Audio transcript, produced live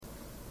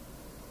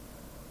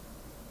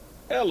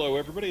Hello,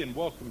 everybody, and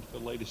welcome to the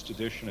latest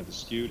edition of the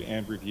Skewed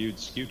and Reviewed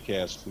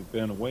Skewedcast. We've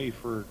been away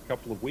for a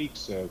couple of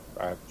weeks.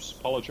 I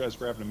apologize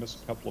for having to miss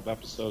a couple of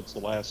episodes the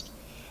last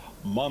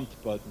month,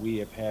 but we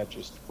have had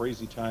just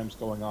crazy times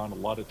going on, a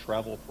lot of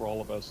travel for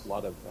all of us, a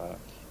lot of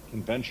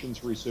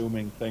conventions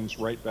resuming, things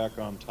right back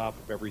on top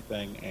of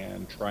everything,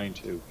 and trying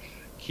to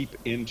keep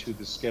into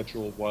the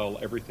schedule while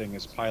everything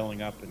is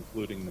piling up,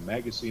 including the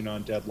magazine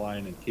on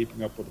deadline and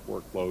keeping up with the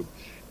workload.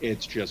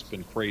 It's just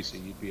been crazy.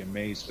 You'd be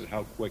amazed at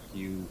how quick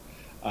you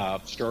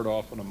start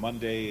off on a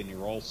Monday and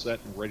you're all set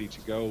and ready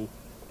to go,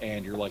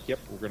 and you're like, yep,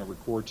 we're going to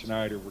record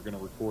tonight, or we're going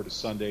to record a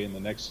Sunday, and the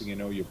next thing you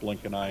know, you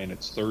blink an eye and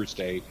it's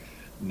Thursday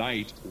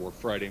night or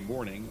Friday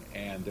morning,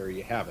 and there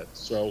you have it.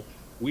 So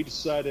we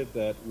decided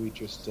that we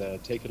just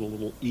take it a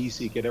little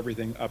easy, get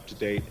everything up to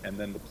date, and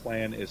then the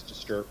plan is to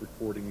start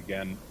recording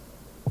again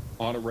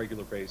on a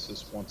regular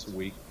basis once a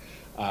week,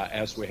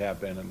 as we have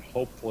been, and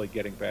hopefully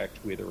getting back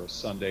to either a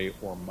Sunday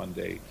or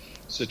Monday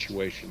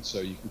situation.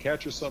 So you can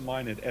catch us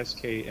online at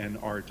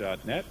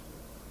sknr.net,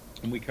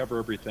 and we cover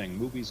everything: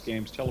 movies,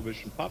 games,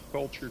 television, pop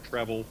culture,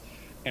 travel,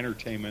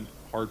 entertainment,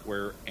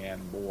 hardware,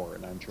 and more.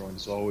 And I'm joined,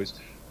 as always,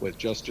 with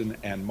Justin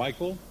and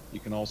Michael.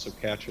 You can also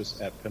catch us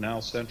at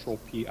Pinal Central,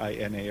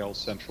 PINAL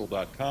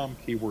Central.com,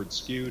 keyword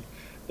skewed.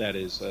 That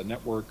is a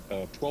network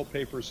of 12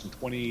 papers and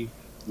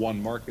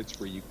 21 markets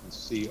where you can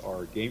see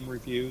our game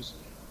reviews.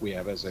 We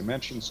have, as I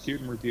mentioned,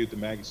 Skewed and Reviewed, the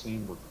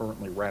magazine. We're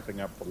currently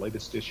wrapping up the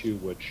latest issue,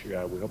 which we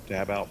hope to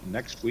have out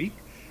next week.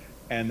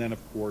 And then,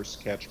 of course,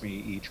 catch me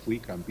each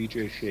week on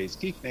BJ Shea's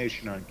Geek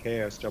Nation on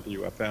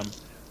KSWFM.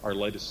 Our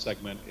latest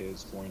segment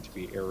is going to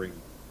be airing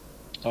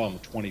on the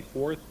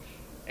 24th.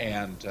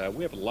 And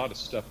we have a lot of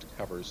stuff to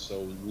cover,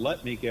 so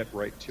let me get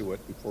right to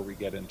it before we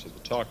get into the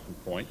talking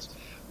points.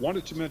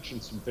 Wanted to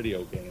mention some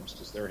video games,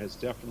 because there has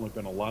definitely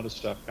been a lot of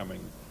stuff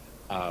coming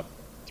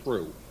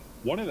through.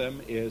 One of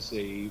them is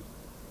a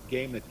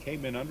game that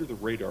came in under the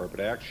radar, but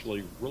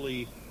actually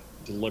really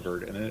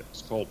delivered, and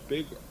it's called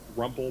Big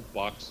Rumble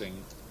Boxing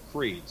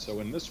Creed.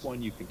 So in this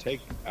one, you can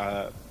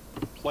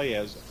play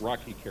as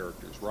Rocky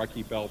characters: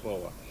 Rocky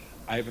Balboa,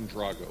 Ivan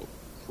Drago,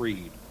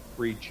 Creed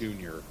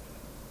Jr.,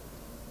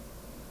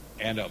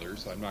 and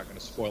others. I'm not going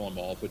to spoil them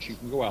all, but you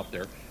can go out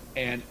there,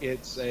 and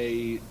it's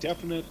a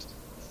definite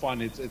fun.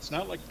 It's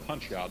not like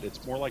Punch-Out.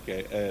 It's more like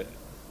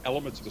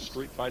elements of a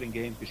street fighting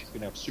game, because you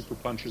can have super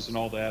punches and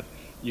all that.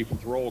 You can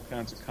throw all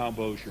kinds of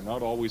combos. You're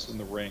not always in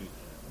the ring,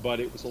 but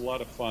it was a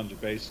lot of fun to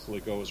basically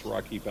go as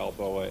Rocky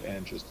Balboa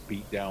and just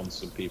beat down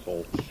some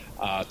people,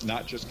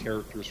 not just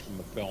characters from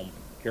the film,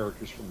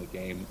 characters from the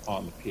game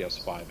on the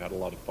PS5. Had a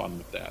lot of fun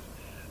with that.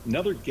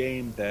 Another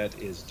game that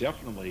is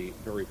definitely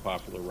very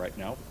popular right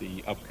now,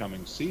 the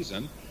upcoming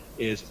season,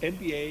 is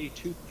NBA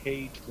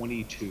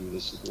 2K22.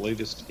 This is the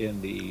latest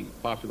in the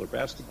popular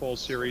basketball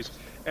series.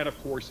 And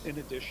of course, in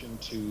addition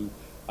to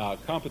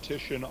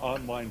competition,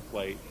 online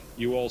play,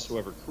 you also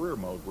have a career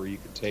mode where you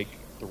can take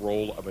the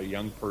role of a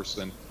young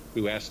person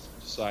who has to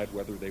decide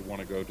whether they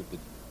want to go to the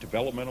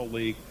developmental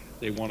league,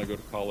 they want to go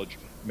to college,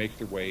 make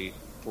their way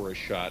for a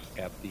shot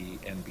at the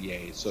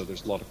NBA. So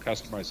there's a lot of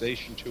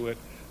customization to it.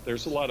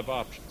 There's a lot of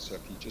options. So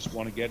if you just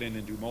want to get in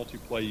and do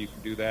multiplayer, you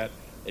can do that.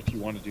 If you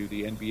want to do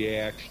the NBA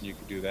action, you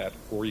can do that,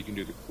 or you can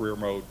do the career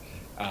mode.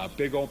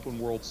 Big open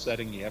world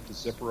setting. You have to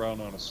zip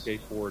around on a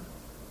skateboard.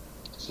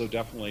 So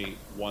definitely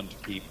one to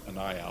keep an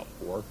eye out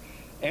for.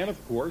 And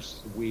of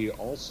course, we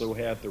also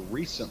had the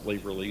recently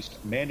released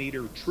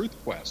Maneater Truth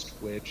Quest,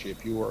 which,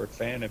 if you are a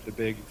fan of the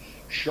big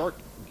shark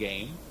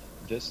game,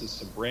 this is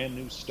some brand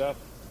new stuff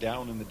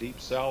down in the deep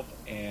south,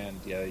 and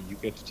you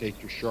get to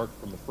take your shark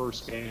from the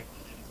first game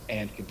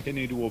and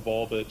continue to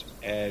evolve it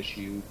as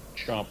you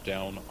chomp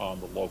down on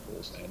the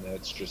locals. And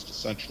that's just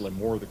essentially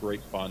more of the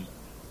great fun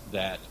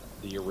that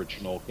the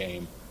original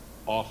game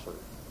offered.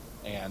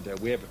 And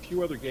we have a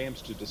few other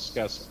games to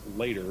discuss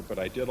later, but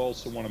I did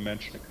also want to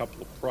mention a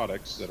couple of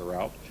products that are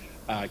out.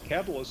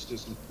 Catalyst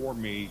has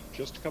informed me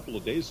just a couple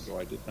of days ago,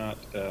 I did not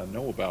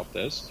know about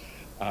this,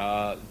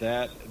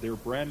 that their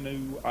brand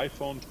new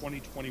iPhone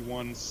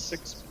 2021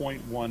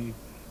 6.1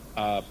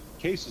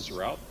 cases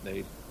are out.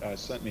 They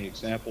sent me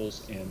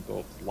examples in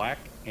both black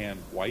and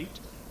white,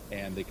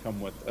 and they come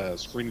with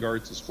screen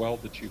guards as well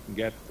that you can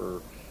get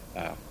for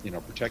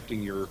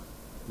protecting your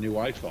new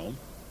iPhone.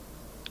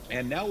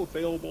 And now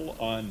available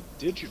on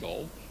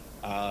digital,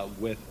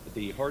 with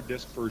the hard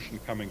disk version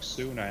coming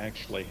soon. I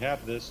actually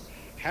have this.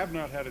 Have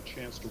not had a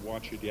chance to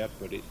watch it yet,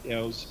 but it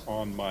is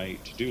on my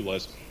to-do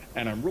list.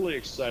 And I'm really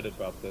excited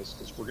about this,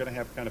 because we're going to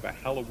have kind of a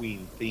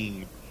Halloween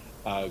theme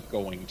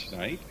going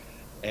tonight.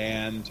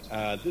 And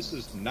this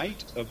is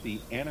Night of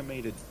the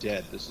Animated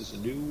Dead. This is a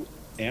new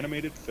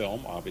animated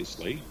film,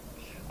 obviously,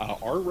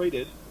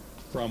 R-rated,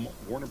 from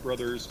Warner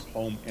Brothers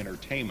Home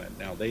Entertainment.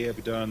 Now, they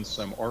have done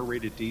some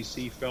R-rated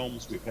DC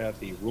films. We've had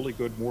the really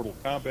good Mortal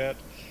Kombat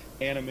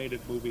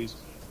animated movies.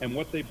 And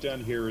what they've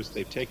done here is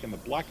they've taken the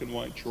black and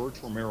white George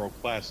Romero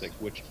classic,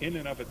 which in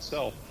and of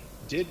itself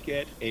did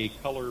get a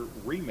color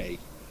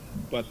remake,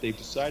 but they've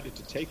decided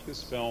to take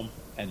this film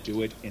and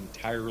do it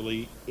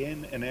entirely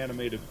in an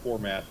animated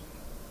format.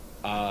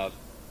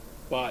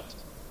 but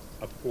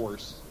of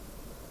course,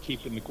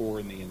 keeping the gore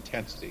and the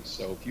intensity.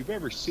 So if you've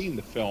ever seen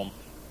the film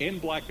in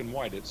black and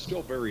white, it's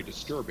still very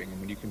disturbing. And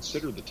when you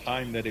consider the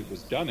time that it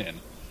was done in,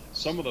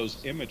 some of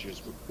those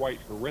images were quite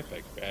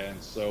horrific.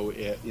 And so,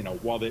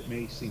 while it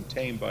may seem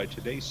tame by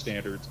today's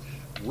standards,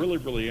 really,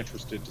 really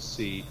interested to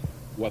see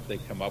what they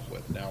come up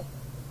with. Now,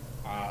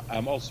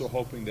 I'm also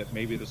hoping that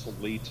maybe this will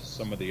lead to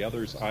some of the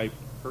others. I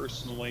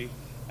personally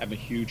am a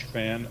huge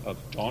fan of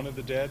Dawn of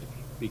the Dead,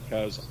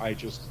 because I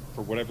just,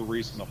 for whatever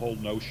reason, the whole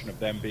notion of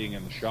them being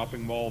in the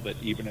shopping mall, that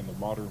even in the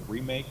modern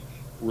remake,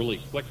 really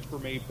clicked for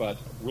me, but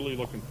really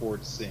looking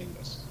forward to seeing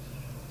this.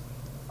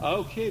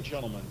 Okay,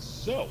 gentlemen,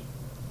 so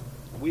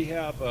we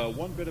have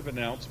one bit of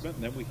announcement,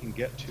 and then we can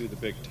get to the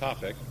big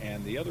topic.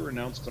 And the other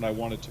announcement I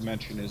wanted to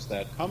mention is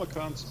that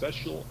Comic-Con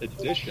Special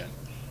Edition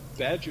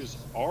badges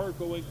are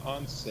going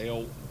on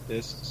sale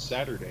this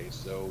Saturday.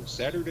 So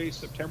Saturday,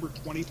 September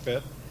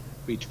 25th,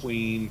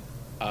 between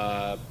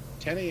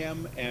 10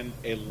 a.m. and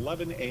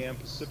 11 a.m.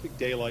 Pacific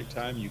Daylight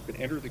Time. You can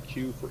enter the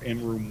queue for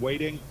in-room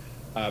waiting.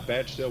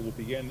 Badge sale will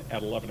begin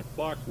at 11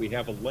 o'clock. We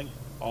have a link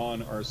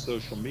on our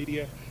social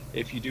media.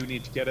 If you do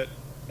need to get it,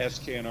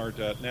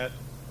 sknr.net.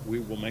 We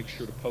will make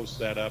sure to post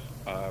that up.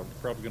 We're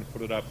probably going to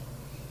put it up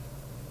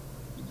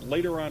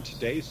later on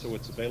today, so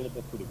it's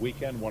available for the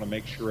weekend. Want to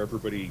make sure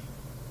everybody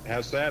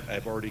has that.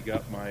 I've already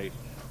got my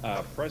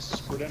press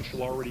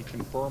credential already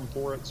confirmed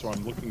for it, so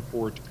I'm looking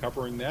forward to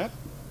covering that.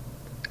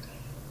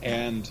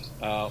 And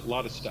a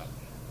lot of stuff.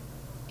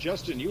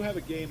 Justin, you have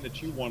a game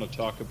that you want to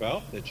talk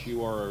about, that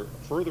you are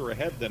further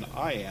ahead than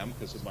I am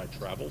because of my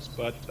travels,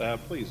 but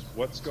please,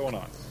 what's going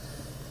on?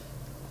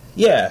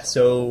 Yeah,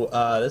 so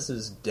this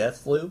is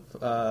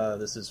Deathloop.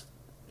 This is,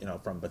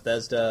 from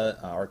Bethesda,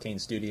 Arcane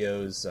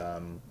Studios,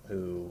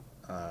 who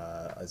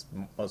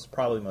is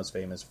probably most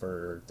famous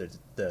for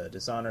the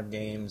Dishonored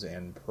games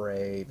and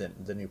Prey,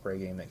 the new Prey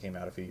game that came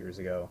out a few years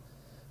ago.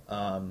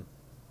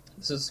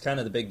 This is kind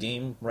of the big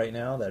game right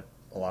now that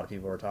a lot of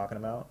people are talking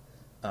about.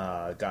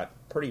 Got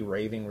pretty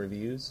raving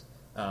reviews.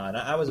 And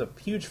I was a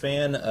huge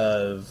fan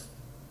of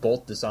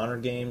both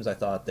Dishonored games. I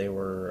thought they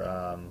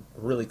were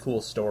really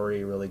cool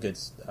story, really good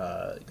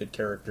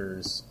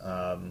characters,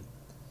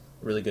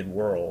 really good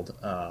world.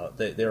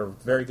 They're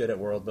very good at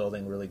world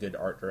building, really good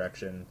art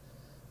direction.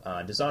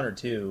 Dishonored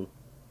 2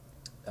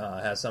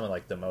 has some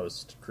of the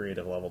most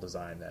creative level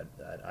design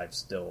that I've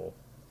still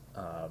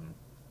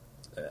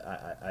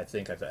I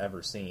think I've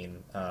ever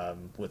seen,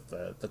 with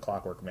the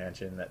Clockwork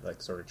Mansion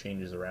that sort of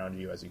changes around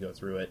you as you go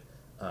through it.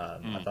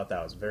 I thought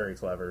that was very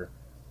clever.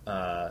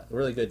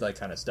 Really good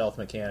kind of stealth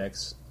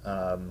mechanics.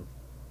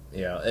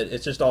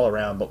 It's just all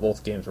around, but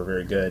both games were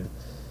very good.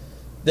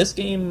 This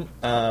game,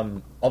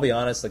 I'll be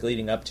honest,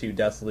 leading up to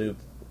Deathloop,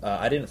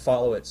 I didn't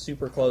follow it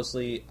super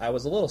closely. I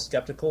was a little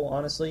skeptical,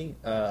 honestly,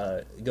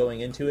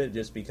 going into it,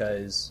 just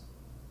because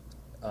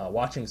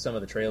watching some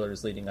of the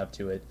trailers leading up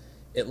to it,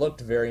 it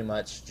looked very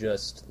much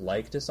just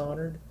like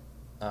Dishonored.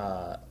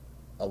 A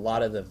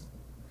lot of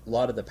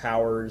the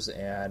powers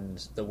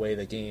and the way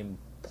the game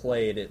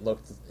played, it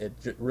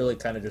really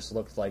kind of just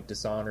looked like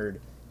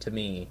Dishonored to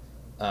me,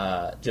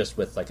 just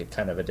with a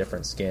kind of a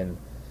different skin.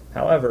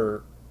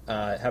 However,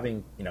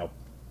 having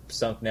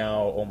sunk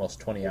now almost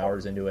 20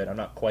 hours into it, I'm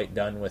not quite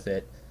done with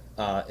it.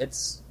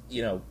 It's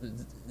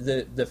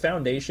the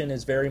foundation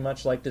is very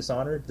much like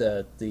Dishonored.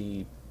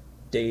 The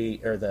day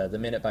or the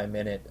minute by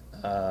minute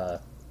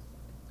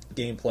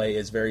gameplay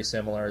is very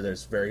similar.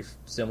 There's very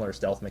similar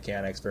stealth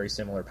mechanics, very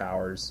similar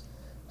powers,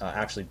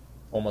 actually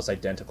almost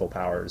identical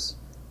powers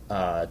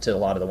to a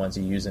lot of the ones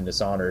you use in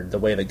Dishonored. The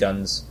way the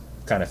guns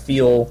kind of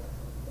feel,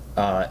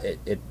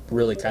 it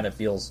really kind of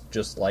feels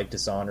just like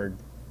Dishonored.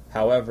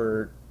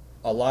 However,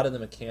 a lot of the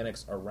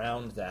mechanics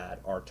around that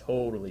are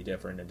totally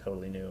different and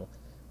totally new.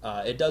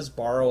 It does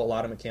borrow a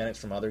lot of mechanics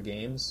from other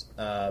games.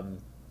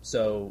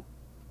 So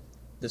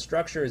the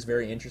structure is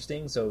very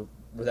interesting. So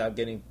without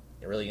getting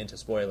really into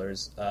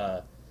spoilers,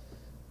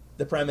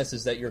 the premise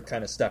is that you're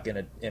kind of stuck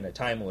in a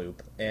time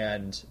loop,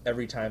 and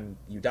every time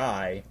you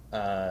die,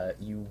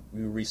 you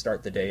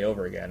restart the day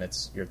over again.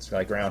 It's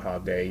like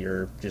Groundhog Day.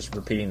 You're just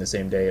repeating the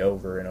same day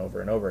over and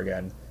over and over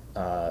again.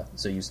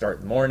 So you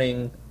start in the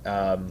morning.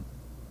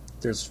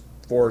 There's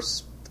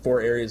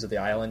four areas of the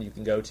island you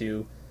can go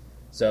to,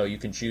 so you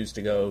can choose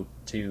to go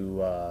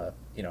to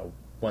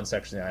one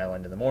section of the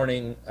island in the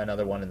morning,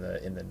 another one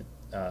in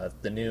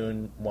the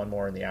noon, one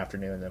more in the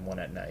afternoon, and then one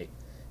at night.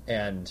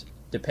 And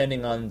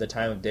depending on the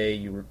time of day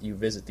you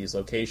visit these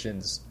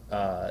locations,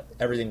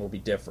 everything will be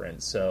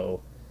different.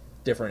 So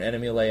different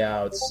enemy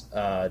layouts,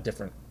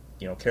 different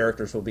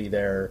characters will be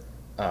there,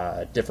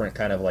 different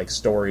kind of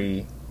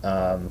story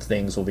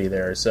things will be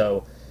there.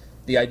 So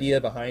the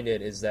idea behind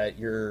it is that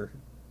you're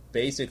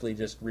basically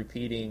just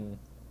repeating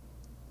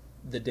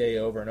the day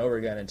over and over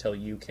again until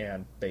you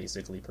can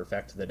basically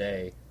perfect the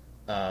day.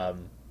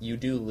 You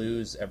do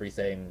lose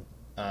everything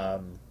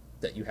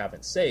that you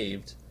haven't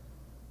saved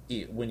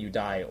when you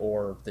die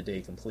or the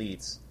day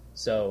completes.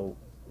 So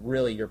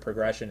really your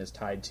progression is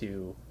tied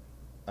to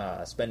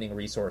spending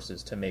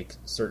resources to make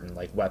certain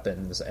like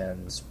weapons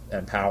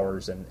and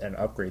powers and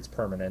upgrades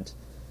permanent,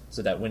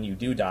 so that when you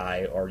do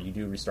die or you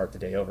do restart the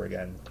day over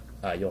again,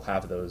 you'll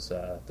have those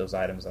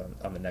items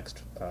on the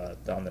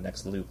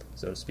next loop,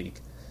 so to speak.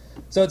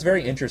 So it's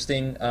very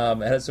interesting.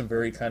 It has some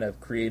very kind of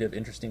creative,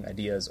 interesting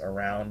ideas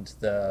around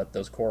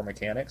those core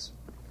mechanics,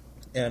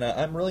 and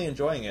I'm really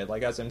enjoying it.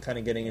 Like as I'm kind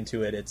of getting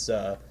into it, it's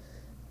a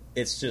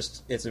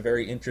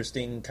very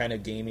interesting kind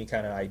of gamey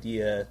kind of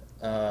idea,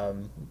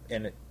 and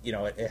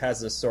it has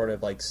this sort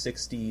of like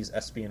 60s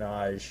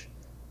espionage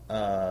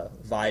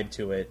vibe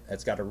to it.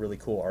 It's got a really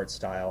cool art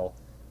style,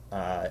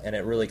 and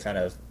it really kind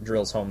of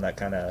drills home that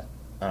kind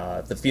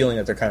of the feeling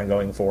that they're kind of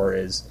going for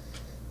is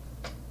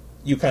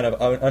you kind of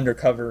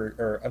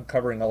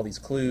uncovering all these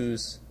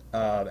clues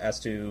as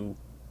to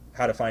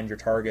how to find your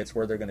targets,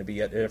 where they're going to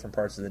be at different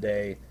parts of the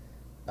day,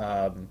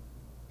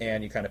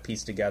 and you kind of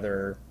piece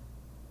together,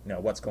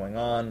 what's going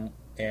on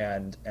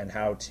and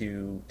how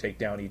to take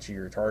down each of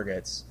your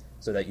targets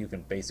so that you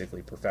can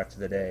basically perfect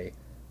the day.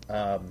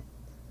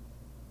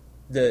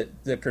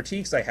 The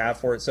critiques I have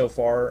for it so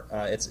far,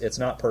 it's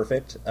not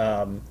perfect.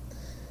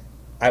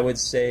 I would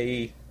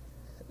say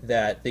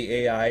that the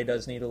AI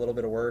does need a little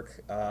bit of work.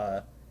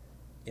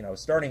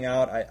 Starting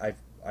out,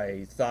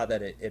 I thought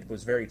that it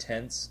was very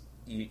tense.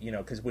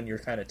 Because when you're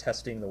kind of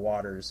testing the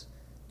waters,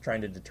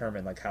 trying to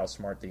determine like how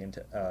smart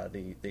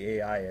the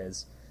AI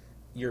is,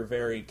 you're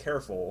very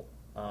careful.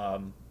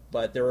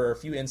 But there were a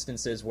few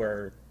instances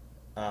where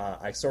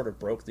I sort of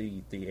broke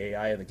the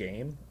AI of the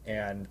game,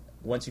 and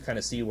once you kind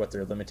of see what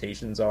their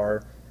limitations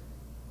are,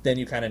 then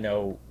you kind of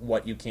know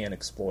what you can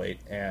exploit,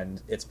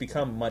 and it's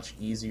become much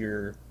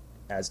easier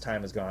as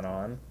time has gone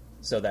on.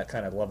 So that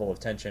kind of level of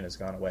tension has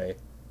gone away.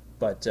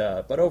 But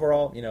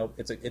overall,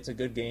 it's a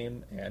good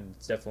game, and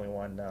it's definitely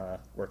one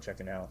worth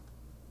checking out.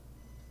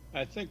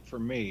 I think for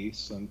me,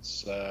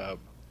 since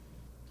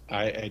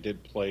I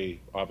did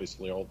play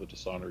obviously all the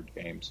Dishonored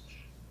games,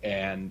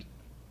 and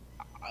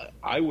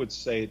I would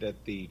say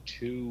that the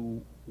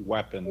two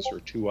weapons or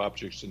two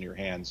objects in your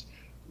hands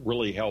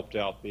really helped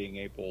out being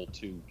able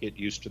to get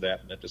used to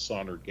that in the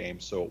Dishonored game,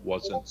 so it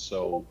wasn't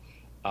so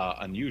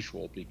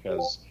unusual,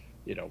 because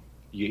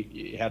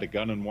you had a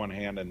gun in one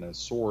hand and a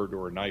sword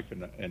or a knife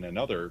in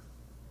another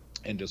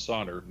in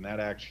Dishonored, and that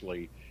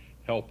actually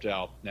helped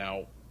out.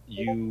 Now,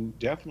 you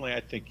definitely,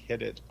 I think,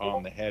 hit it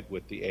on the head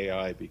with the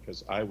AI,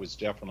 because I was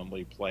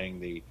definitely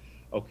playing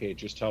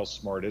just how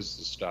smart is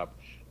this stuff?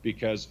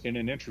 Because in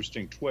an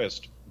interesting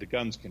twist, the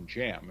guns can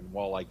jam, and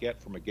while I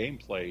get from a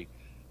gameplay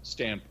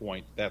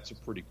standpoint, that's a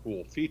pretty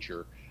cool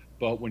feature,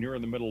 but when you're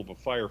in the middle of a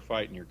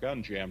firefight and your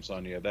gun jams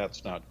on you,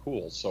 that's not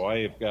cool. So I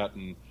have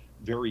gotten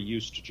very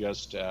used to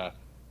just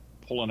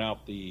pulling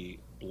out the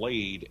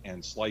blade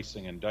and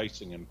slicing and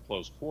dicing in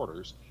close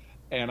quarters,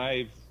 and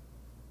I've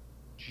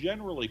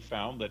generally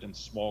found that in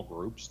small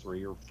groups,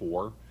 3 or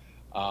 4,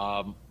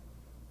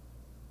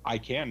 I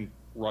can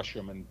rush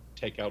them and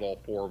take out all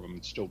 4 of them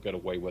and still get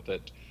away with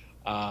it.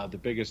 The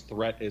biggest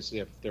threat is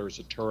if there's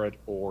a turret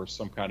or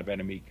some kind of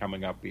enemy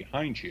coming up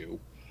behind you,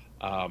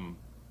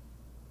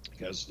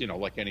 because,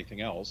 like anything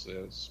else,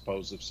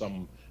 suppose if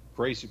some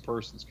crazy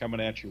person's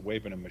coming at you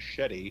waving a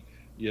machete,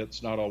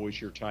 it's not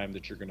always your time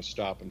that you're going to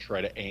stop and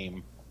try to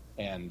aim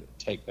and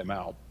take them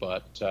out.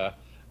 But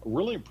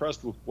really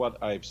impressed with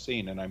what I've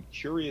seen, and I'm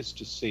curious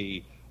to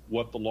see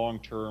what the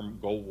long-term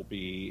goal will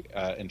be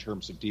in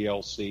terms of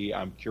DLC.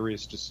 I'm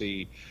curious to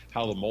see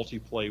how the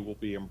multiplayer will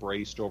be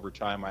embraced over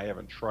time. I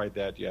haven't tried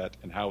that yet,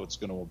 and how it's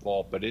going to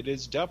evolve, but it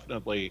is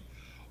definitely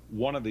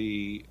one of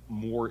the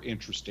more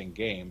interesting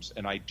games,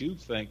 and I do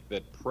think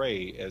that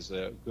Prey is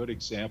a good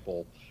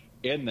example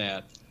in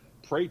that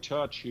Prey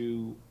taught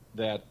you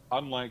that,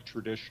 unlike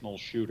traditional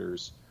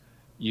shooters,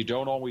 you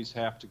don't always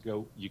have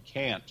to you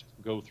can't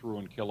go through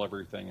and kill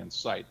everything in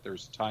sight.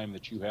 There's a time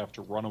that you have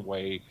to run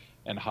away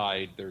and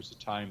hide. There's a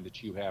time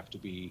that you have to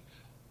be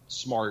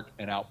smart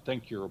and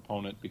outthink your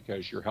opponent,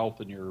 because your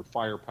health and your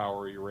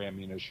firepower, your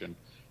ammunition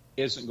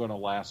isn't going to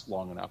last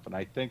long enough. And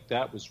I think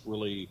that was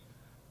really,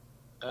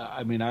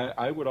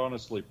 I would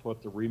honestly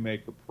put the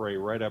remake of Prey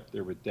right up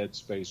there with Dead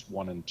Space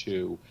 1 and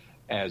 2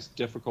 as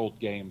difficult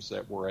games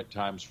that were at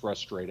times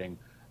frustrating,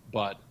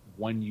 but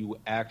when you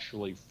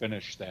actually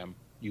finished them,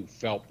 you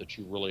felt that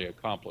you really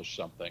accomplished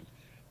something,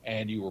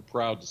 and you were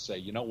proud to say,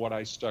 you know what,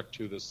 I stuck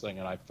to this thing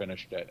and I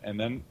finished it. And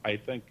then I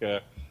think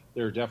there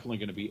are definitely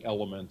going to be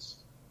elements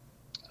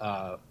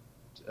of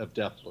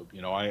Deathloop.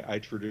 I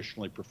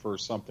traditionally prefer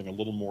something a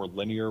little more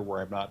linear,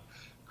 where I'm not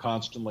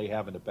constantly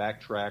having to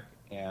backtrack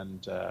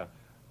and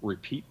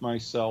repeat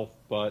myself.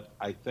 But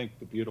I think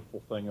the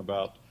beautiful thing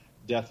about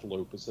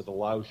Deathloop is it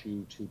allows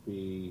you to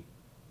be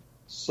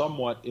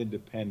somewhat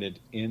independent,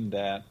 in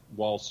that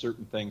while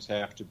certain things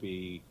have to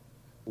be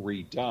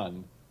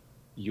redone,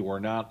 you are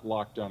not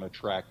locked on a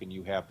track, and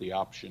you have the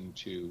option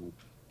to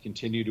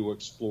continue to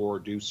explore,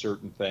 do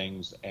certain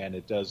things, and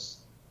it does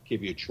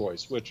give you a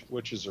choice,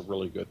 which is a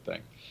really good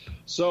thing.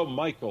 So,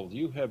 Michael,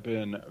 you have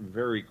been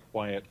very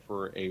quiet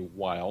for a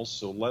while,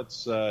 so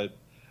let's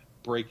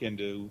break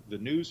into the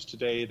news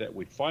today, that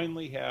we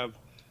finally have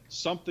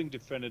something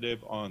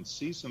definitive on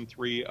season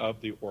 3 of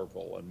the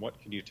Orville. And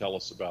what can you tell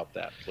us about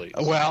that, please?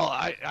 Well,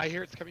 I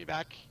hear it's coming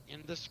back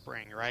in the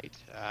spring, right?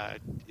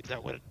 Is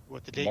that what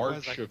the date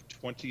was? March of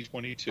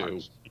 2022.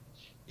 March.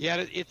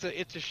 Yeah,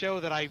 it's a show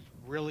that I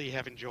really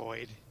have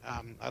enjoyed.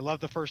 I love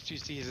the first 2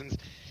 seasons.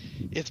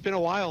 It's been a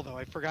while though.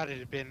 I forgot it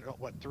had been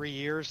 3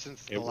 years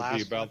since the last. It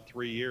would be about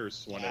 3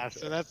 years when yeah,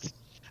 so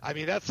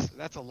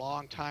that's a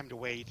long time to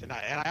wait, and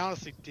I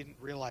honestly didn't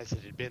realize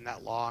it had been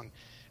that long.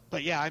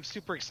 But yeah, I'm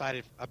super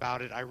excited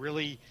about it. I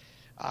really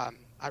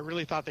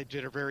thought they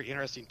did a very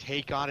interesting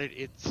take on it.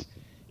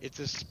 It's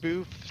a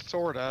spoof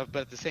sort of,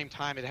 but at the same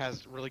time, it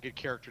has really good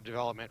character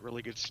development,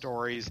 really good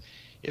stories.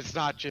 It's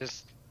not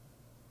just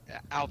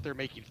out there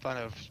making fun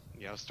of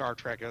Star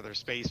Trek and other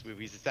space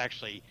movies. It's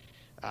actually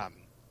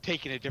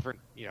taking a different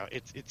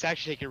it's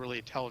actually taking a really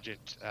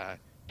intelligent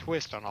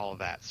twist on all of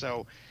that.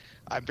 So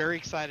I'm very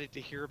excited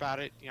to hear about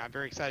it. I'm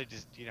very excited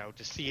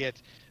to see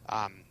it.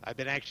 I've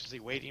been anxiously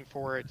waiting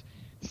for it.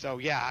 So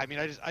yeah, I mean,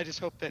 I just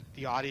hope that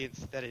the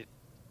audience that it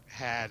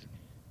had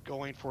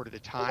going for it at the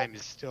time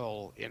is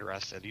still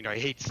interested. I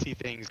hate to see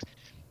things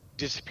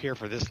disappear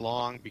for this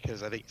long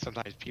because I think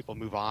sometimes people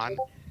move on.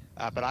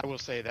 But I will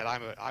say that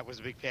I was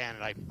a big fan,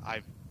 and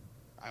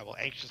I will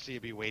anxiously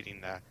be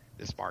waiting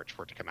this March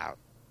for it to come out.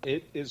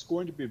 It is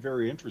going to be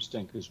very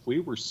interesting because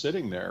we were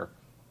sitting there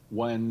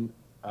when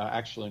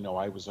actually no,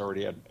 I was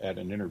already at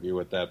an interview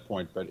at that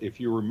point. But if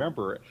you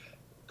remember,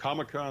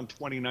 Comic-Con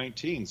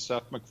 2019,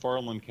 Seth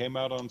MacFarlane came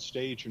out on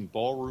stage in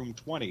Ballroom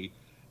 20,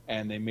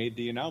 and they made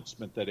the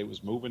announcement that it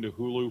was moving to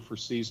Hulu for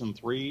season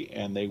 3,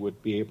 and they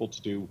would be able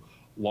to do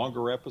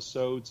longer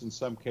episodes in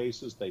some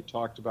cases. They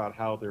talked about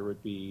how there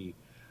would be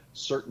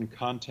certain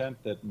content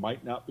that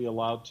might not be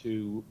allowed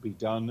to be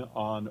done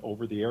on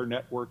over-the-air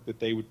network that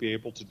they would be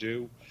able to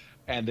do,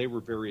 and they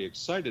were very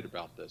excited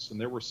about this. And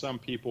there were some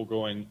people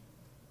going,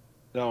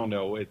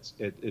 no,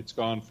 it's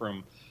gone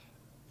from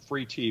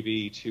free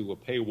TV to a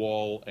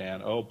paywall,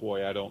 and oh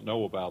boy, I don't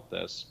know about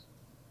this.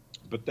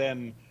 But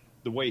then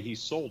the way he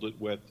sold it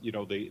with,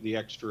 the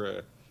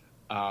extra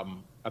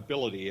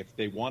ability, if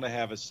they want to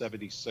have a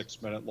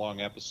 76-minute long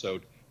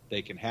episode,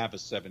 they can have a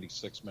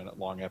 76-minute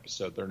long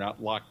episode. They're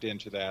not locked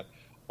into that,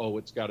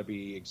 it's got to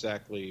be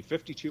exactly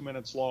 52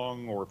 minutes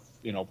long or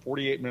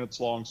 48 minutes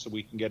long so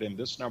we can get in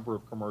this number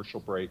of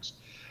commercial breaks.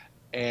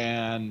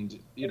 And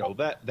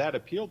that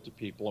appealed to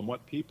people. And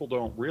what people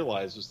don't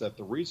realize is that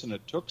the reason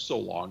it took so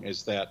long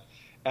is that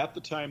at the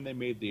time they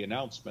made the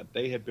announcement,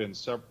 they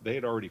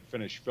had already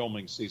finished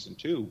filming season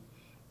 2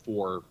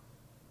 for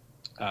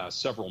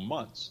several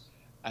months,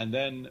 and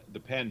then the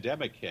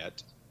pandemic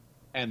hit,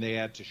 and they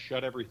had to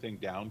shut everything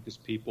down because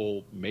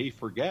people may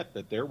forget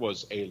that there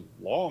was a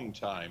long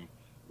time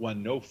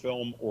when no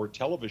film or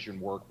television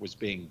work was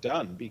being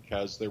done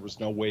because there was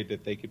no way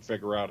that they could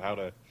figure out how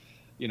to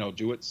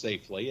do it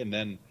safely. And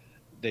then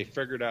they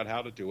figured out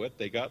how to do it.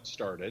 They got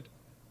started.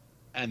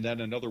 And then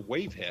another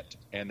wave hit,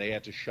 and they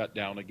had to shut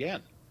down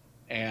again.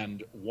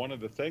 And one of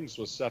the things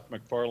was Seth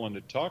MacFarlane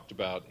had talked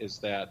about is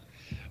that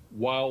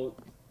while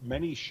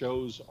many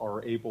shows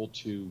are able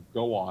to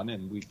go on,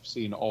 and we've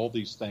seen all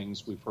these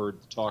things, we've heard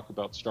talk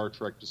about Star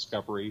Trek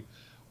Discovery,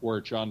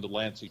 where John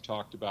Delancey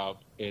talked about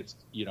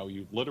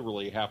you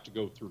literally have to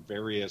go through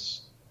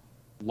various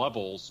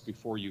levels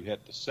before you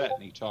hit the set.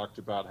 And he talked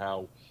about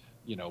how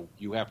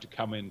you have to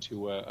come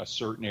into a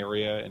certain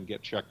area and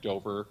get checked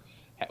over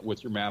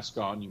with your mask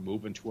on. You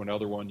move into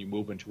another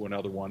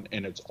one,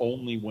 and it's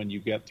only when you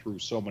get through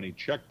so many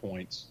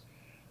checkpoints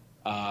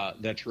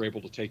that you're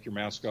able to take your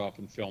mask off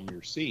and film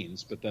your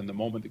scenes. But then the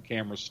moment the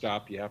cameras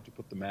stop, you have to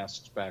put the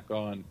masks back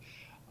on.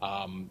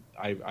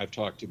 I've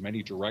talked to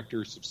many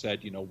directors who've said,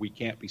 we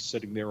can't be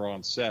sitting there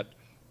on set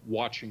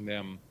watching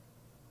them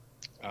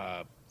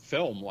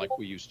film like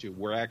we used to.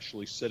 We're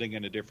actually sitting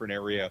in a different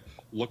area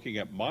looking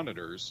at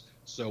monitors,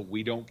 so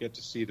we don't get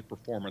to see the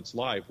performance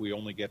live. We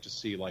only get to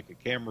see like a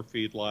camera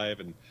feed live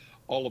and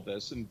all of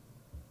this. And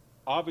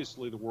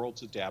obviously the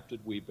world's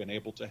adapted. We've been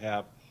able to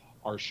have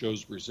our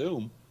shows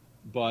resume,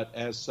 but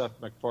as Seth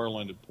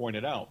MacFarlane had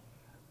pointed out,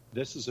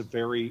 this is a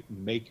very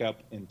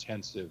makeup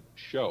intensive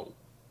show.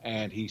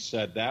 And he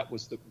said that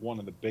was one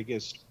of the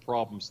biggest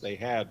problems they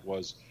had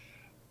was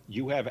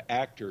you have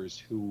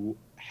actors who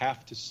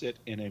have to sit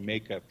in a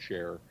makeup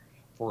chair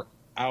for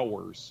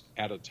hours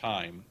at a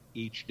time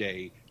each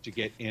day to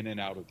get in and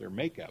out of their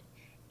makeup.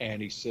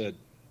 And he said,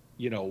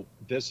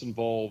 this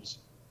involves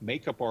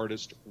makeup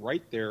artist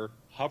right there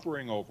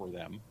hovering over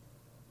them.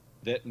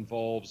 That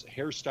involves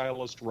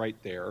hairstylist right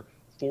there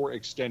for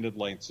extended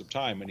lengths of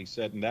time. And he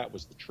said, and that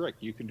was the trick.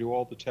 You can do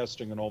all the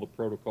testing and all the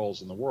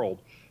protocols in the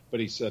world, but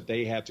he said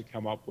they had to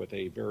come up with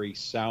a very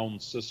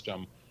sound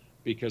system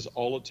because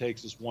all it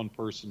takes is one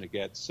person to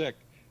get sick,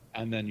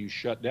 and then you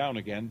shut down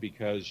again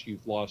because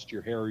you've lost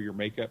your hair, your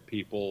makeup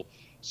people,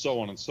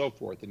 so on and so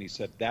forth. And he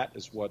said that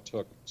is what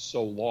took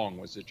so long,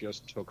 was it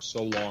just took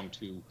so long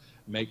to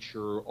make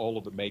sure all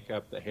of the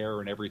makeup, the hair,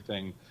 and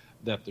everything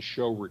that the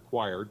show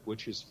required,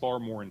 which is far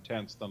more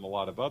intense than a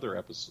lot of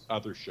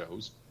other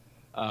shows,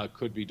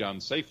 could be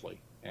done safely.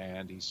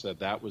 And he said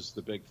that was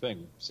the big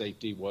thing.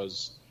 Safety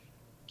was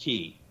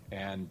key,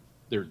 and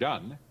they're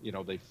done.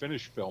 They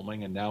finished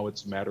filming, and now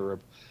it's a matter of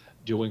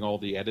doing all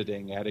the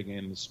editing, adding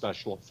in the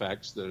special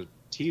effects. The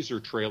teaser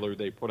trailer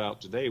they put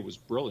out today was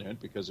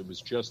brilliant because it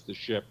was just the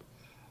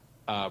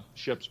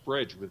ship's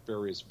bridge with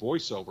various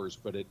voiceovers,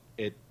 but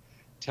it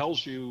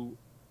tells you,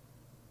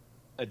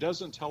 it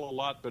doesn't tell a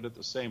lot, but at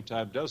the same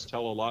time does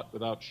tell a lot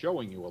without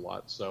showing you a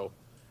lot. So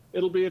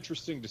it'll be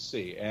interesting to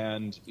see.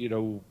 And,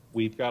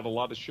 we've got a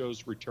lot of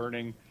shows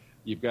returning.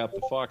 You've got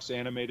the Fox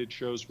animated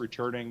shows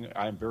returning.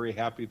 I'm very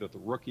happy that The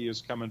Rookie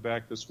is coming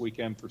back this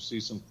weekend for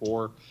season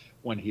 4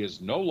 when he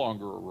is no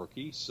longer a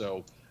rookie.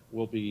 So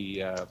we'll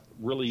be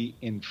really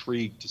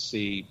intrigued to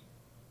see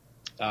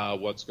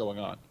what's going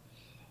on.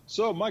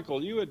 So,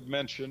 Michael, you had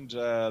mentioned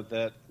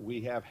that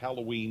we have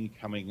Halloween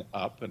coming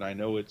up, and I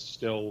know it's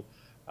still,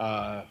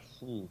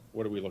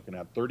 what are we looking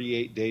at,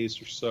 38 days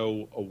or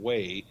so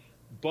away,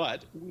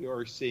 but we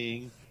are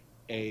seeing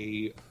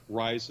a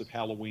rise of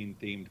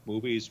Halloween-themed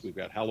movies. We've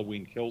got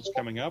Halloween Kills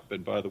coming up,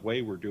 and by the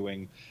way, we're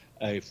doing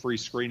a free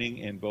screening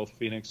in both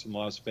Phoenix and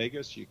Las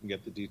Vegas. You can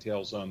get the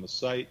details on the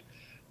site.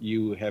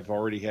 You have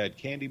already had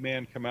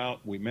Candyman come out.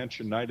 We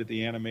mentioned Night of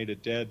the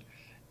Animated Dead,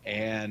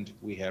 and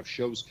we have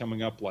shows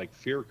coming up like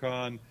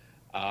FearCon.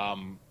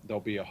 There'll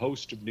be a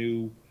host of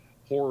new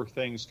horror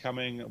things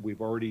coming.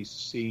 We've already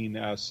seen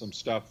some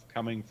stuff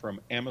coming from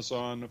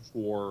Amazon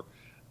for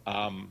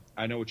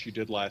I Know What You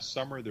Did Last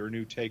Summer, their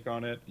new take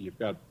on it. You've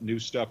got new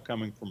stuff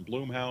coming from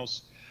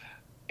Blumhouse.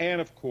 And,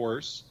 of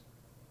course,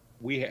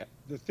 the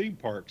theme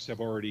parks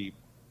have already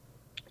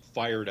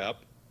fired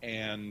up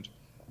and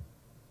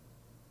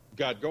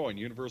got going.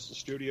 Universal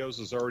Studios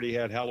has already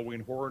had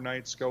Halloween Horror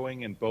Nights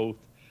going in both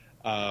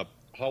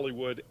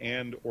Hollywood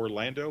and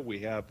Orlando. We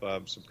have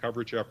some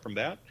coverage up from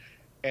that.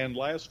 And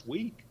last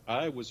week,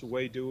 I was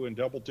away doing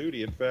double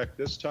duty. In fact,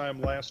 this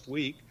time last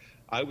week,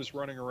 I was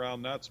running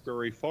around Knott's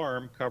Berry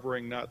Farm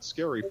covering Knott's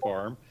Scary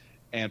Farm.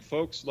 And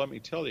folks, let me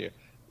tell you,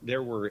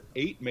 there were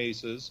 8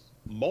 mazes,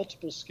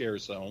 multiple scare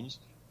zones,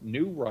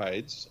 new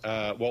rides,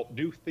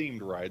 new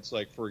themed rides.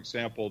 Like, for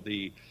example,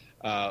 the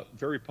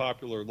very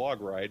popular log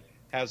ride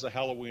has a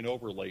Halloween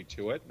overlay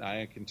to it. And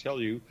I can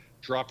tell you,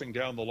 dropping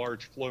down the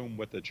large flume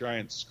with a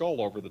giant skull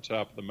over the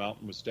top of the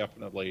mountain was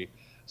definitely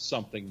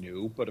something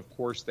new. But, of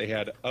course, they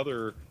had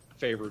other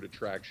favorite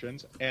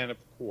attractions. And, of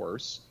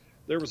course,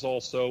 there was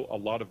also a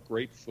lot of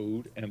great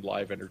food and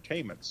live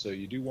entertainment. So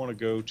you do want to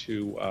go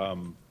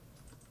to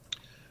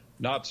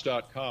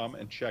Knott's.com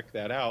and check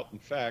that out. In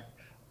fact,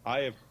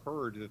 I have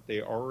heard that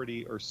they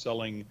already are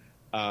selling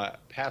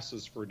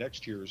passes for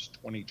next year's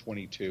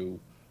 2022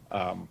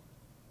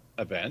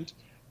 event.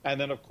 And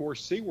then, of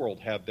course, SeaWorld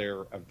had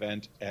their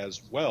event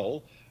as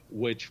well,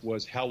 which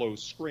was Hallow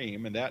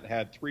Scream, and that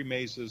had 3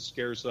 mazes,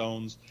 scare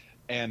zones,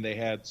 and they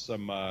had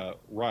some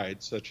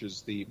rides such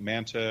as the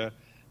Manta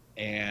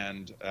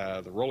and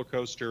the roller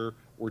coaster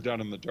were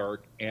done in the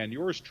dark. And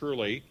yours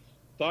truly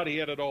thought he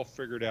had it all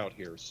figured out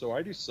here. So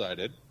I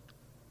decided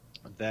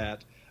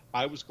that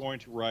I was going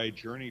to ride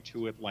Journey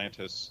to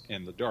Atlantis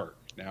in the dark.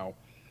 Now,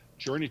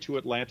 Journey to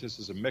Atlantis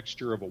is a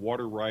mixture of a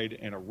water ride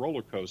and a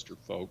roller coaster,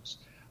 folks.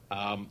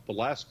 The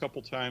last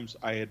couple times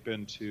I had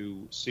been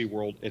to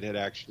SeaWorld, it had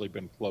actually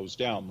been closed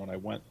down. When I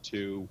went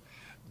to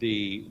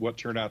what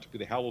turned out to be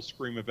the Hallow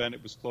Scream event,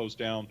 it was closed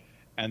down.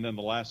 And then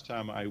the last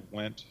time I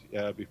went,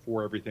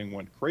 before everything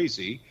went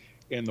crazy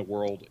in the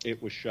world,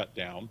 it was shut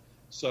down.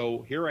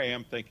 So here I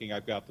am thinking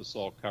I've got this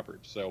all covered.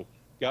 So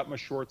got my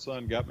shorts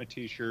on, got my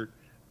T-shirt,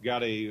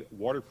 got a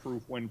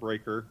waterproof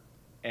windbreaker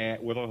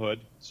with a hood,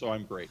 so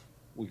I'm great.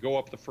 We go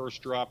up the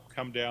first drop,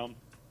 come down,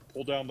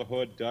 pull down the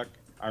hood, duck.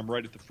 I'm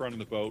right at the front of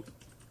the boat.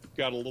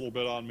 Got a little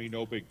bit on me,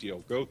 no big deal.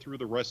 Go through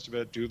the rest of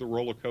it, do the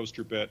roller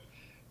coaster bit,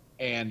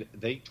 and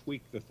they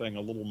tweaked the thing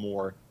a little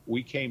more.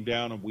 We came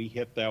down and we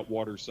hit that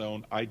water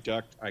zone. I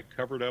ducked. I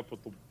covered up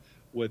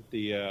with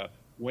the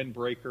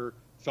windbreaker,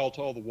 felt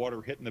all the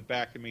water hitting the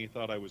back of me,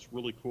 thought I was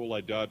really cool.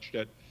 I dodged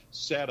it,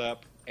 sat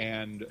up,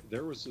 and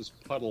there was this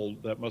puddle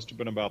that must have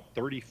been about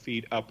 30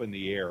 feet up in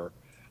the air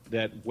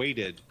that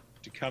waited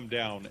to come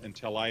down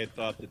until I had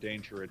thought the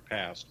danger had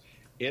passed.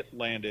 It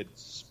landed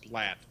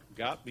splat,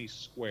 got me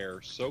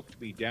square, soaked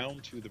me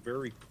down to the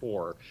very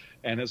core.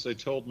 And as I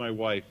told my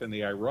wife, in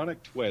the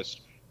ironic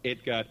twist,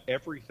 it got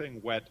everything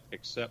wet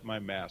except my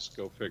mask.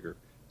 Go figure.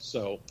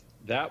 So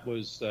that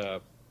was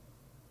out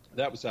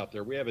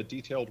there. We have a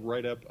detailed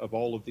write-up of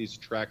all of these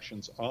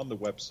attractions on the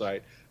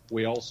website.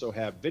 We also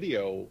have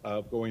video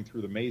of going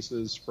through the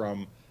mazes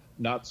from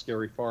Knott's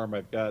Scary Farm.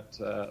 I've got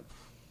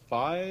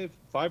five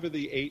of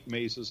the 8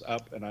 mazes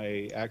up, and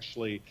I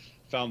actually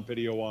found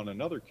video on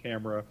another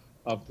camera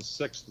of the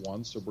 6th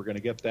one, so we're going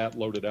to get that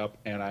loaded up.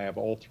 And I have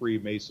all 3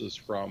 mazes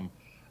from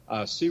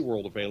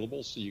SeaWorld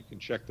available, so you can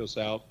check those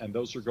out. And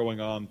those are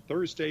going on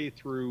Thursday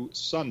through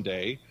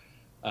Sunday.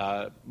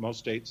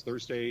 Most dates,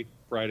 Thursday,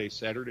 Friday,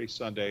 Saturday,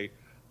 Sunday,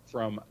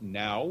 from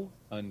now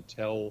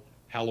until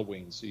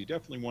Halloween. So you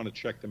definitely want to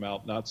check them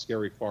out. Knott's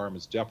Scary Farm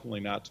is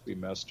definitely not to be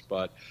missed,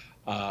 but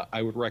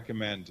I would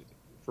recommend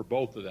for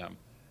both of them.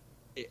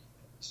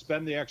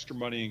 spend the extra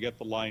money and get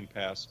the line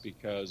pass,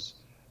 because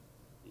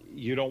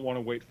you don't want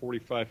to wait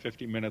 45,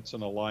 50 minutes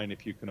in a line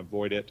if you can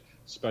avoid it,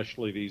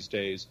 especially these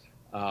days.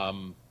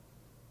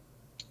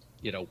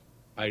 You know,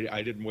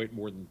 I didn't wait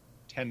more than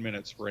 10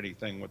 minutes for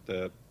anything with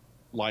the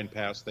line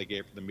pass they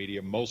gave for the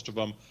media. Most of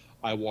them,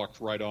 I walked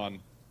right on,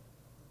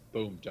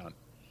 boom, done.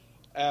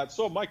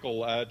 So,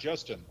 Michael,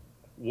 Justin,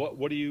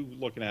 what are you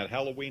looking at?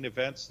 Halloween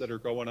events that are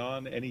going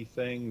on?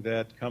 Anything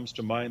that comes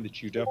to mind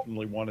that you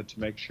definitely wanted to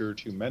make sure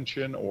to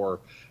mention, or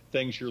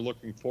things you're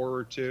looking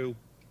forward to?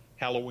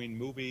 Halloween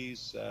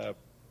movies,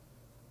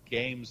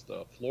 games,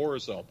 the floor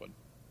is open.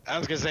 I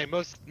was gonna say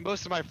most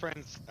of my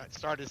friends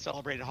started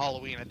celebrating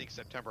Halloween, I think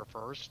September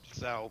 1st.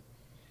 So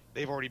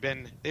they've already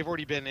been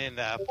in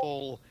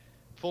full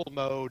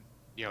mode,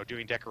 you know,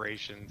 doing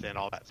decorations and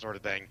all that sort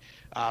of thing.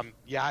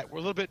 Yeah, we're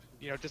a little bit,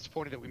 you know,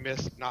 disappointed that we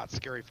missed Knott's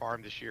Scary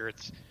Farm this year.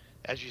 It's,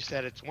 as you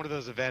said, it's one of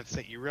those events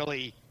that you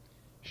really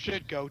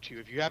should go to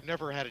if you have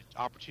never had an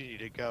opportunity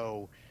to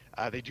go.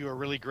 They do a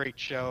really great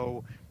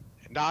show.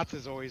 Knott's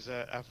is always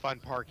a fun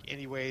park,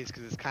 anyways,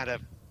 because it's kind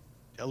of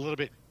a little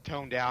bit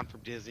toned down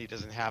from Disney. It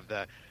doesn't have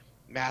the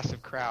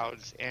massive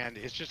crowds, and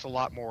it's just a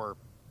lot more.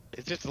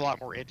 It's just a lot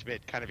more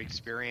intimate kind of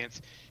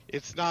experience.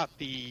 It's not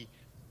the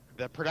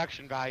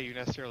production value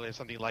necessarily of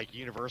something like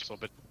Universal,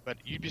 but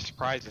you'd be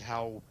surprised at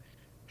how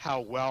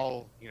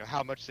well, you know,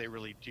 how much they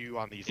really do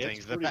on these things.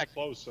 It's pretty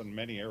close in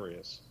many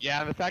areas.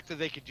 Yeah, and the fact that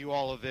they could do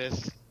all of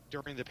this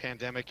during the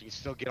pandemic and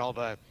still get all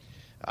the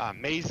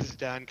mazes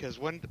done, because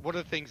one of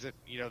the things that,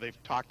 you know,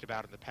 they've talked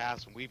about in the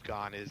past when we've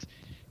gone is,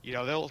 you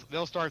know,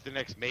 they'll start the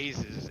next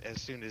mazes as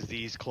soon as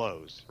these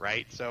close,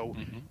 right? So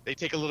they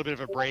take a little bit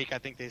of a break, I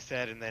think they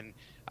said, and then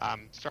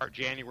start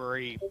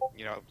January.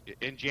 You know,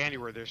 in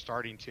January they're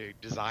starting to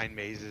design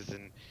mazes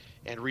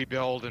and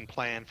rebuild and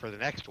plan for the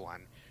next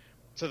one.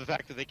 So the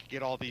fact that they could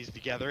get all these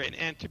together,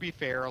 and to be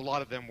fair, a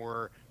lot of them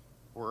were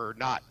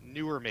not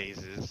newer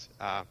mazes,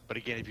 but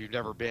again, if you've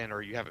never been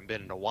or you haven't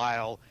been in a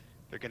while,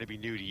 they're going to be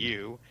new to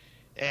you.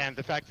 And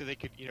the fact that they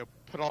could, you know,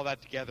 put all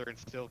that together and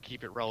still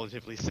keep it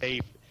relatively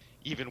safe,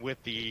 even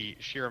with the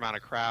sheer amount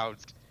of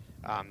crowds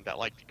that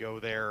like to go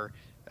there,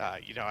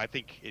 you know, I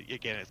think,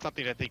 again, it's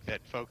something I think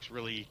that folks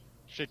really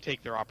should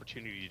take their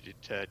opportunity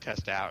to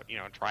test out, you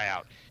know, and try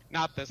out.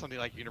 Not that something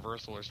like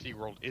Universal or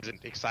SeaWorld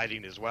isn't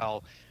exciting as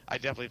well. I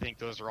definitely think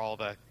those are all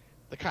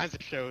the kinds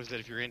of shows that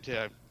if you're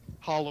into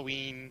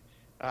Halloween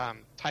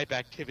type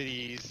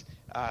activities,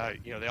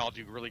 you know, they all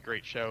do really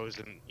great shows,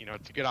 and, you know,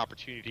 it's a good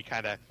opportunity to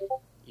kind of,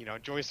 you know,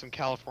 enjoy some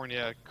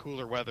California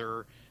cooler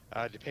weather,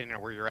 depending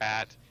on where you're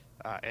at.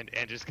 And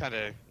just kind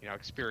of, you know,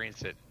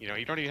 experience it. You know,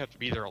 you don't even have to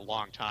be there a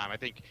long time. I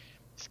think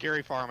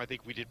Scary Farm, I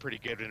think we did pretty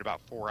good in about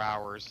 4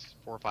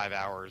 or 5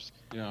 hours.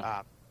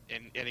 Yeah.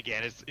 And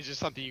again, it's just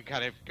something you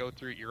kind of go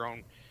through at your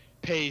own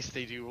pace.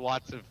 They do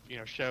lots of, you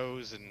know,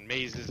 shows and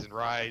mazes and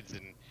rides,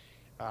 and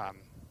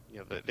you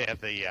know, they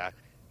have the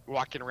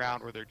walking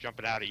around where they're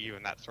jumping out at you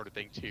and that sort of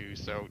thing too.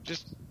 So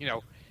just, you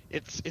know,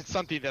 it's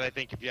something that I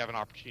think if you have an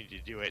opportunity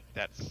to do it,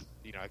 that's,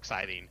 you know,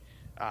 exciting,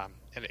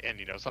 and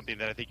you know, something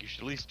that I think you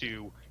should at least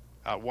do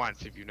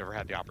once if you've never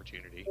had the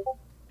opportunity.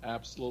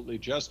 Absolutely.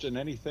 Justin,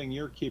 anything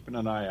you're keeping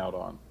an eye out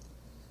on?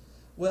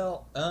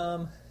 Well,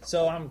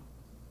 so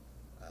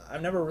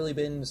I've never really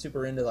been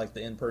super into like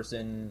the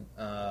in-person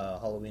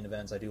Halloween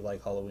events. I do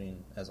like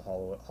Halloween as a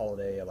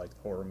holiday. I like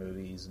horror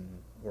movies and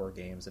horror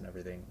games and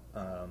everything.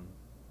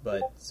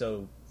 But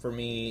so for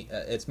me,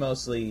 it's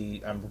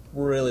mostly, I'm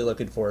really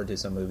looking forward to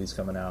some movies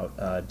coming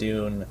out.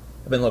 Dune,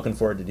 I've been looking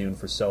forward to Dune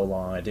for so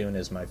long. Dune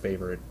is my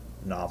favorite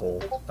novel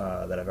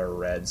that I've ever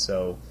read.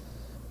 So,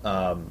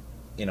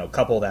 you know,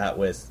 couple that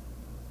with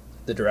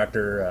the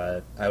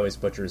director, I always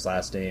butcher his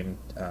last name,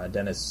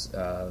 Denis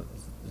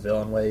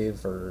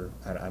Villeneuve, or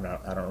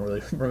I don't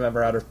really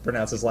remember how to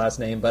pronounce his last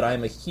name, but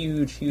I'm a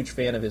huge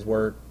fan of his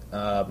work.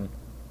 You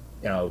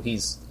know,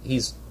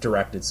 he's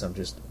directed some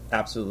just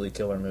absolutely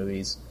killer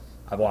movies.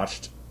 I've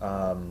watched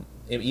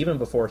even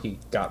before he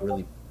got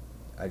really,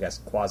 I guess,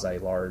 quasi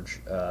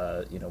large.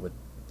 You know, with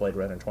Blade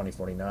Runner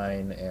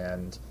 2049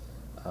 and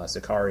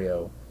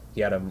Sicario,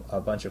 he had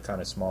a bunch of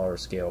kind of smaller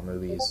scale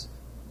movies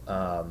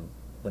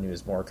when he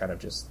was more kind of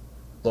just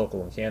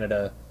local in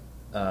Canada.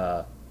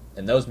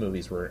 And those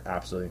movies were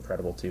absolutely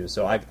incredible too.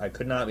 So I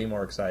could not be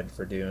more excited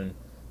for Dune.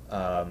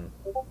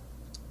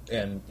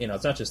 And, you know,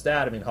 it's not just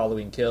that. I mean,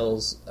 Halloween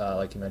Kills,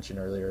 like you mentioned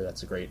earlier,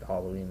 that's a great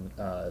Halloween,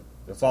 a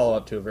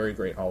follow-up to a very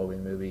great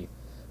Halloween movie.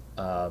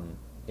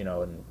 You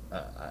know, and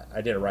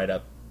I did a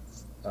write-up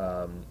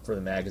for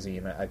the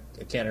magazine. I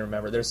can't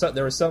remember.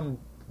 There was some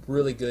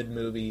really good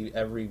movie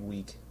every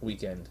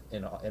weekend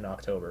in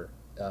October.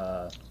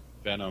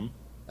 Venom.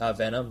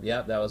 Venom,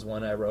 yeah, that was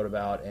one I wrote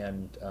about,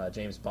 and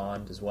James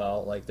Bond as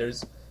well. Like,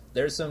 there's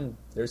some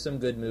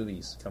good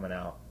movies coming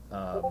out.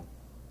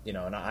 You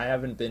know, and I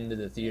haven't been to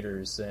the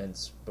theaters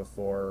since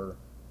before.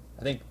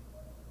 I think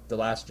The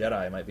Last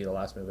Jedi might be the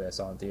last movie I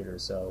saw in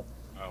theaters. So,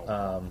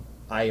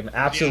 I am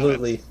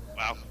absolutely,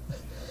 wow.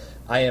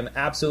 I am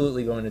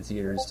absolutely going to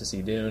theaters to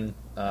see Dune.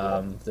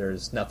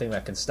 There's nothing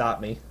that can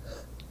stop me.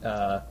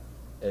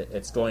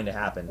 it's going to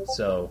happen.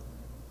 So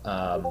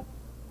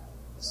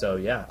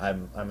yeah,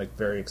 I'm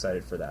very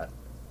excited for that.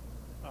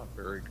 Oh,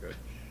 very good.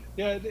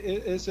 Yeah,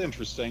 it's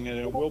interesting, and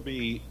it will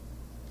be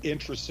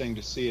interesting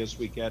to see as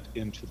we get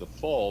into the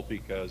fall,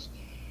 because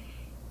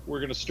we're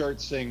going to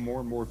start seeing more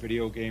and more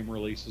video game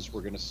releases.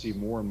 We're going to see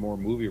more and more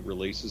movie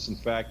releases. In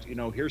fact,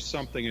 here's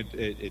something,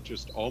 it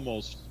just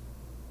almost,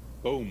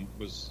 boom,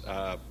 was,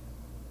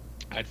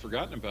 I'd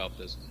forgotten about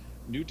this.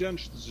 New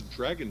Dungeons &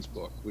 Dragons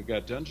book. We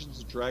got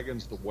Dungeons &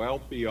 Dragons The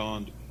Wild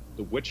Beyond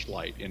the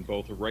Witchlight in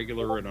both a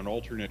regular and an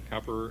alternate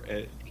cover.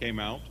 It came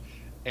out.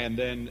 And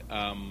then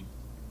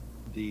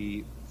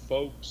the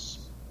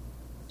folks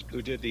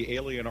who did the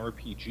Alien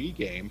RPG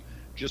game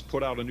just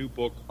put out a new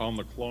book on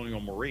the Colonial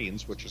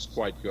Marines, which is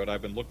quite good.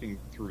 I've been looking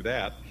through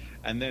that.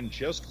 And then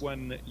just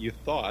when you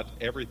thought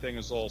everything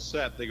is all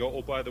set, they go,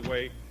 oh, by the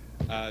way,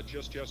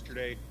 just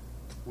yesterday,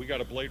 we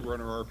got a Blade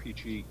Runner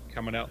RPG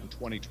coming out in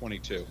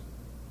 2022.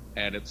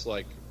 And it's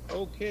like,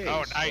 okay.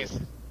 Oh, nice. So,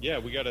 yeah,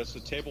 we got us a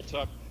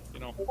tabletop,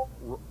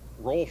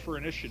 roll for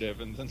initiative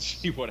and then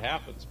see what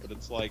happens. But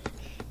it's like,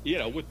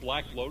 with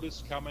Black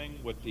Lotus coming,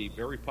 with the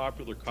very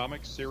popular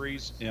comic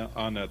series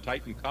on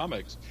Titan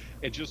Comics,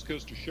 it just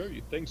goes to show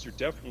you things are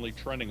definitely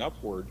trending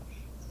upward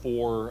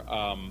for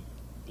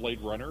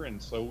Blade Runner.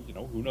 And so,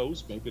 who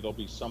knows, maybe there'll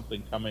be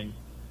something coming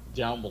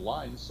down the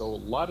line. So a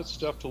lot of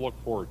stuff to look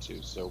forward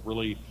to. So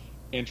really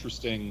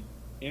interesting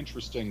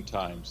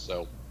times.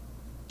 So,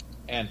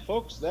 and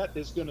folks, that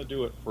is going to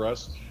do it for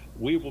us.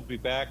 We will be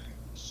back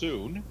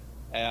soon.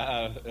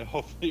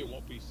 Hopefully it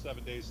won't be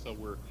 7 days till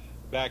we're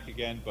back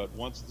again, but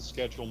once the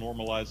schedule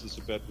normalizes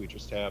a bit, we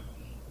just have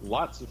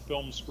lots of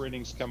film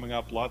screenings coming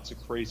up, lots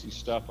of crazy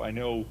stuff. I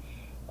know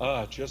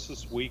just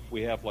this week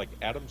we have like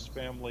Addams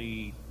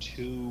Family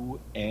 2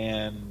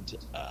 and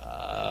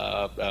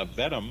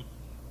Venom,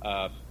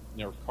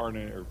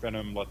 Carnage, or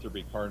Venom, Let There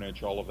Be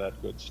Carnage, all of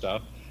that good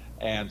stuff.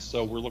 And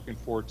so we're looking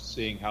forward to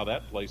seeing how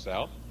that plays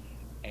out.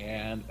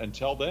 And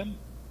until then,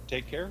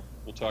 take care.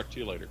 We'll talk to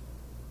you later.